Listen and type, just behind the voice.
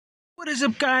What is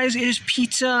up, guys? It is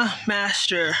Pizza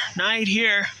Master Knight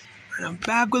here, and I'm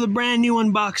back with a brand new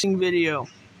unboxing video.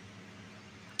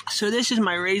 So this is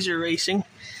my Razor Racing.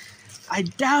 I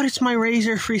doubt it's my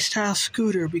Razor Freestyle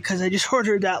scooter because I just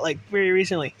ordered that like very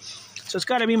recently. So it's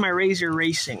got to be my Razor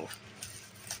Racing,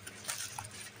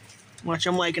 which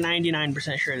I'm like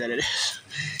 99% sure that it is.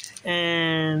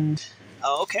 And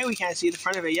oh, okay, we can't see the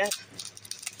front of it yet.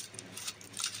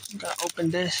 I'm gonna open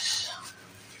this,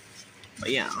 but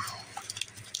yeah.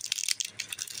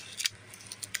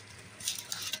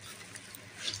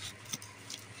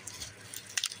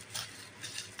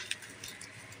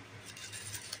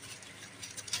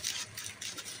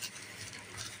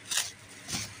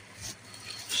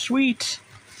 Sweet.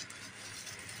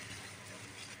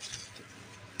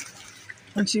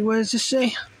 Let's see, what does this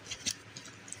say?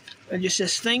 It just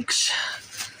says thanks.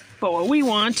 But what we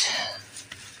want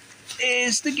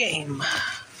is the game.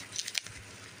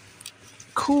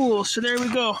 Cool, so there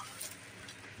we go.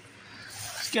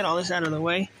 Let's get all this out of the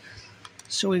way.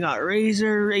 So we got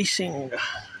Razor Racing.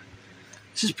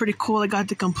 This is pretty cool. I got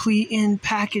the complete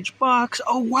in-package box.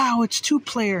 Oh wow, it's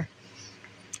 2-player.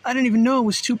 I didn't even know it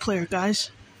was 2-player,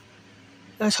 guys.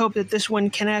 Let's hope that this one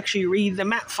can actually read the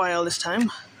map file this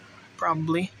time.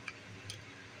 Probably.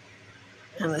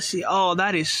 And let's see. Oh,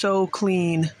 that is so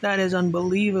clean. That is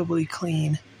unbelievably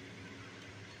clean.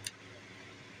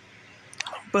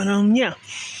 But, yeah.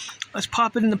 Let's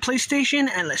pop it in the PlayStation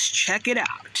and let's check it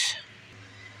out.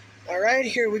 Alright,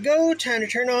 here we go. Time to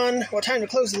turn on, well, time to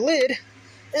close the lid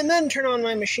and then turn on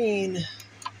my machine.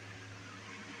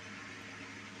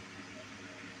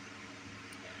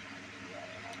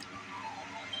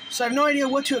 So I have no idea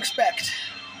what to expect.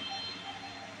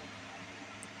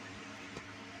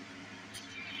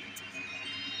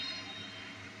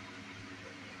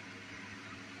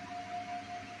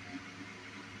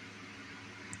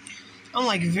 I'm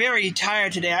like very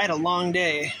tired today. I had a long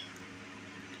day.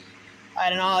 I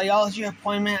had an audiology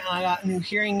appointment and I got new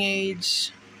hearing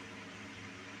aids.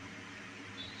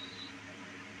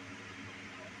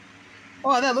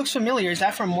 Oh, that looks familiar. Is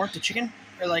that from Mork the Chicken?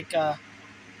 Or like,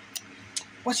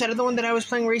 what's that other one that I was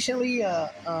playing recently?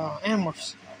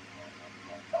 Animorphs.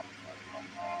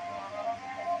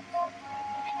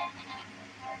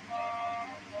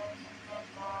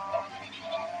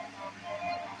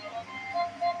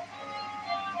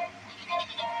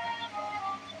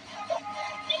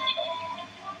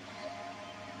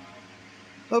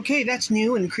 Okay, that's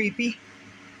new and creepy.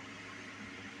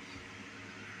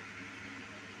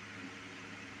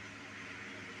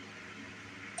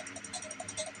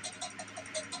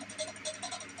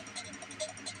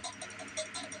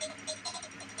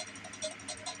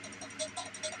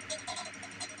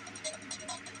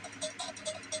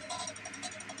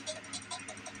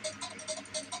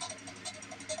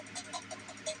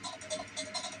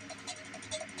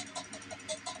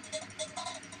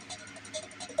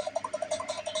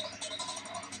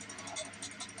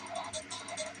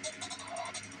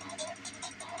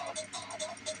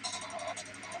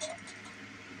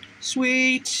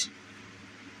 Sweet.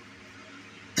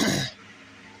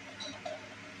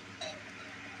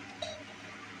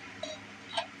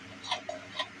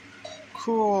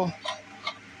 Cool.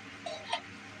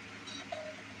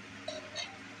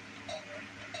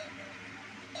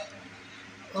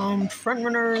 Front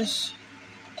runners.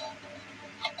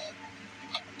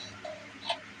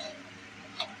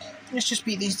 Let's just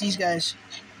beat these guys.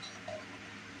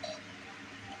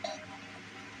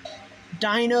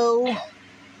 Dino.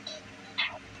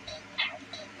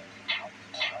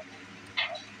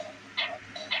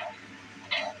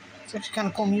 It's actually kind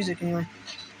of cool music anyway.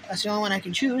 That's the only one I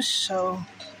can choose, so...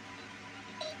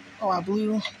 Oh, wow,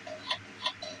 blue.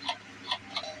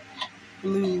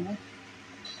 Blue.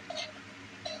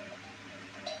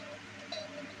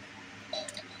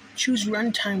 Choose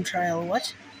runtime trial,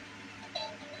 what?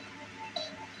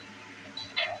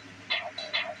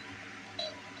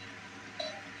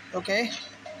 Okay.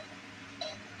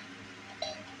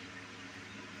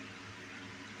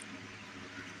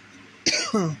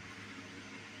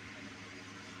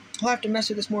 I'll have to mess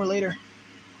with this more later.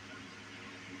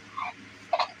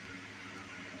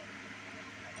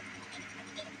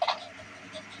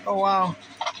 Oh, wow.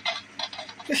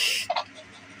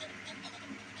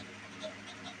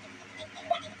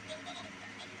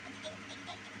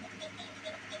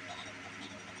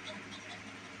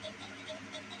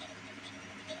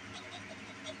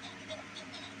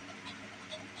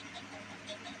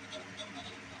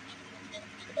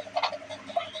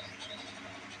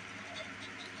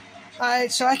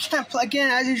 Alright, so I can't play, again,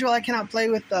 as usual, I cannot play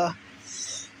with the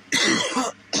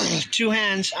two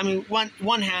hands. I mean,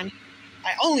 one hand.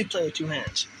 I only play with two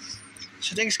hands.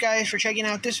 So thanks guys for checking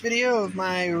out this video of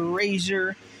my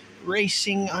Razor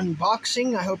Racing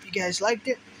unboxing. I hope you guys liked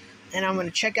it, and I'm going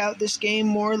to check out this game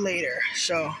more later.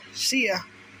 So see ya.